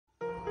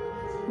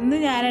ഇന്ന്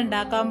ഞാൻ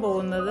ഉണ്ടാക്കാൻ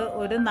പോകുന്നത്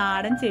ഒരു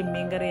നാടൻ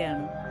ചെമ്മീൻ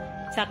കറിയാണ്.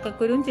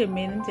 ചക്കക്കുരും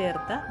ചെമ്മീനും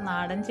ചേർത്ത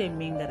നാടൻ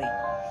ചെമ്മീൻ കറി.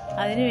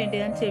 അതിനു വേണ്ടി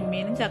ഞാൻ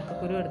ചെമ്മീനും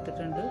ചക്കക്കുരും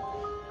എടുത്തിട്ടുണ്ട്.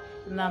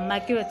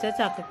 നന്നാക്കി വെച്ച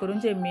ചക്കക്കുരും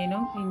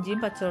ചെമ്മീനും ഇഞ്ചിയും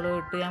പച്ചമുളകും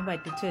ഇട്ട് ഞാൻ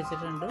വറ്റിച്ച്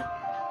വെച്ചിട്ടുണ്ട്.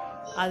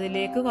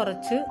 അതിലേക്ക്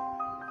കുറച്ച്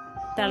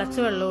തിളച്ച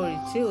വെള്ളം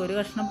ഒഴിച്ച് ഒരു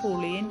കഷ്ണം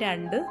പുളിയും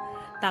 2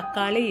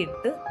 തക്കാളി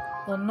ഇട്ട്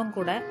ഒന്നും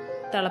കൂടെ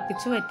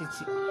തിളപ്പിച്ച്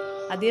വറ്റിച്ച്.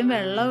 അധികം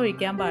വെള്ളം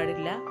ഒഴിക്കാൻ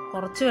പാടില്ല,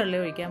 കുറച്ച് വെള്ളം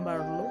ഒഴിക്കാൻ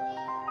പാടുള്ളൂ.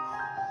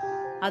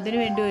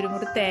 അതിനുവേണ്ടി ഒരു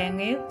മുറി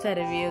തേങ്ങയും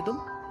ചിരവിയതും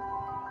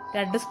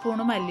 2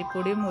 സ്പൂണ്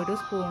മല്ലിപ്പൊടിയും 1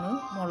 സ്പൂണ്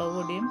മുളക്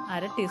പൊടിയും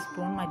 1/2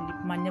 ടീസ്പൂൺ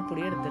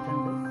മഞ്ഞൾപ്പൊടിയും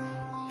എടുത്തിട്ടുണ്ട്.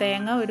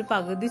 തേങ്ങ ഒരു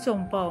പകുതി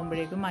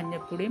ചുമപ്പാകുമ്പോഴേക്കും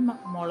മഞ്ഞൾപ്പൊടിയും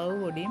മുളക്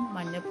പൊടിയും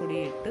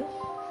മഞ്ഞൾപ്പൊടിയും ഇട്ട്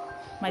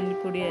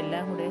മല്ലിപ്പൊടിയും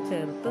എല്ലാം കൂടി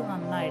ചേർത്ത്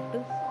നന്നായിട്ട്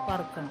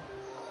വറുക്കണം.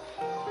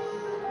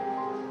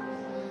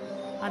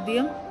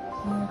 അധികം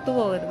മൂത്ത്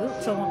പോകരുത്,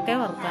 ചുമക്കേ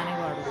വറുക്കാനേ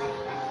പാടുള്ളൂ.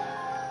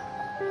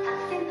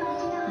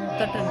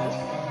 മൂത്തിട്ടുണ്ട്.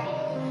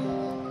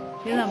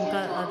 ഇനി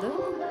നമുക്ക് അത്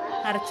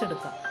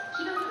അരച്ചെടുക്കാം.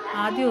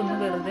 ആദ്യം ഒന്ന്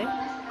വെറുതെ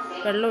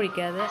വെള്ളം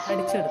ഒഴിക്കാതെ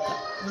അടിച്ചെടുക്കാം.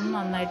 ഒന്ന്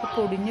നന്നായിട്ട്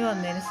പൊടിഞ്ഞു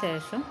വന്നതിന്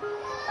ശേഷം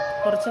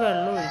കുറച്ച്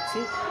വെള്ളം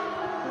ഒഴിച്ച്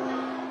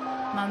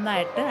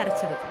നന്നായിട്ട്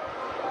അരച്ചെടുക്കാം.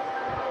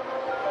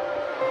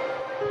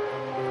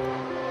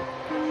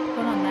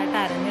 ഇപ്പോൾ നന്നായിട്ട്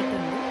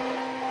അരഞ്ഞിട്ടുണ്ട്.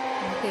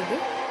 നമുക്കിത്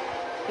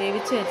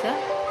വേവിച്ച് വെച്ച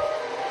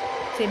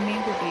ചെമ്മീൻ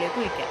കൂട്ടിലേക്ക്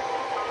ഒഴിക്കാം.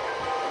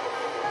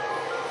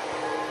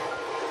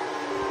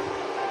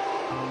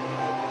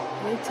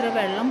 ഇച്ചിരി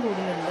വെള്ളം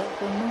കൂടുതലുണ്ട്,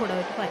 ഒന്നും കൂടെ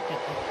വെച്ച്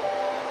പറ്റട്ടെ.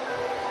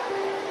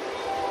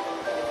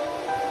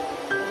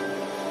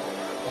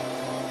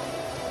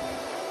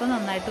 ഇപ്പോൾ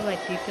നന്നായിട്ട്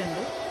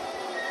വറ്റിയിട്ടുണ്ട്.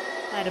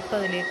 അരപ്പ്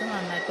അതിലേക്ക്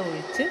നന്നായിട്ട്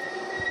ഒഴിച്ച്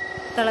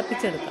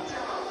തിളപ്പിച്ചെടുക്കാം.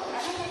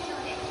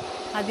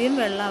 അധികം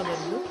വെള്ളം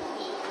ആവരുത്,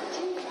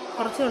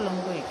 കുറച്ച് വെള്ളം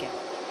കൂടി ഒഴിക്കാം.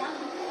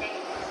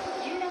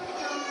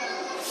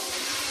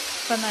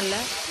 ഇപ്പം നല്ല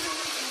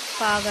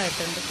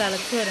പാകമായിട്ടുണ്ട്.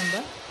 തിളച്ച്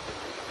വരുമ്പോൾ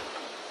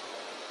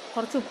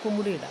കുറച്ച് ഉപ്പും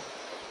കൂടി ഇടാം.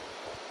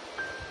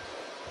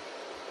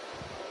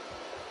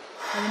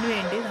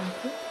 അതിനുവേണ്ടി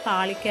നമുക്ക്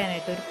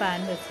താളിക്കാനായിട്ട് ഒരു പാൻ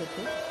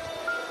വെച്ചിട്ട്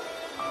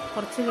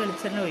കുറച്ച്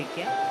വെളിച്ചെണ്ണ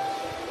ഒഴിക്കുക.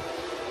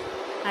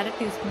 1/2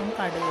 ടീസ്പൂൺ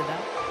കടുക്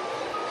ഇടാം.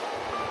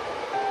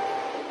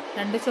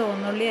 2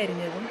 ചുവന്നുള്ളി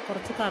അരിഞ്ഞതും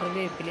കുറച്ച്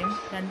കറിവേപ്പിലയും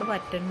 2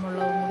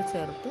 വറ്റൻമുളകും കൂടി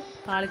ചേർത്ത്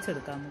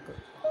താളിച്ചെടുക്കാം. നമുക്ക്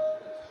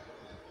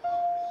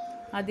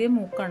അധികം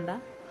മൂക്കണ്ട.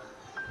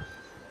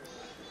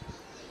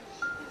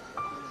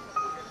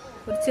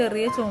 ഒരു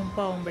ചെറിയ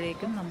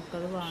ചുവപ്പാകുമ്പോഴേക്കും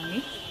നമുക്കത്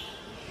വാങ്ങി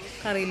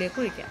കറിയിലേക്ക്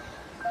ഒഴിക്കാം.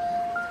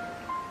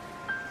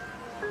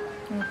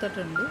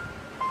 മൂത്തിട്ടുണ്ട്.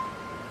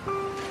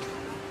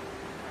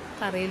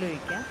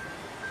 കറിയിലൊഴിക്കാം.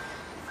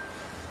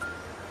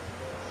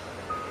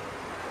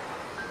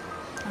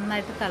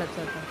 നന്നായിട്ട്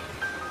തിളച്ചോട്ടെ.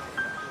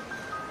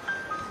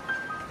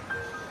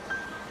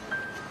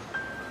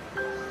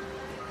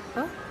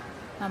 അപ്പോൾ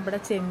നമ്മുടെ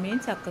ചെമ്മീൻ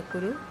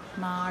ചക്കക്കുരു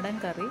നാടൻ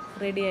കറി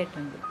റെഡി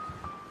ആയിട്ടുണ്ട്.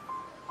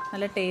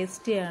 നല്ല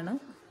ടേസ്റ്റിയാണ്.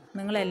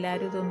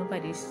 നിങ്ങളെല്ലാവരും ഇതൊന്ന്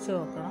പരീക്ഷിച്ച്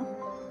നോക്കണം.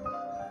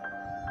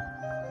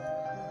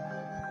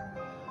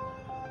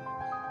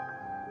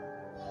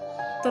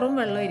 ഇത്രയും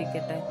വെള്ളം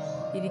ഇരിക്കട്ടെ.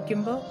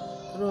 ഇരിക്കുമ്പോൾ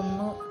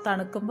ഇതൊന്ന്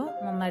തണുക്കുമ്പോൾ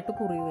നന്നായിട്ട്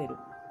കുറുകി വരും.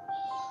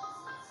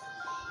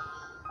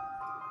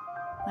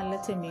 നല്ല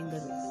ചെമ്മീൻ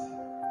കറി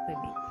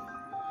റെഡി.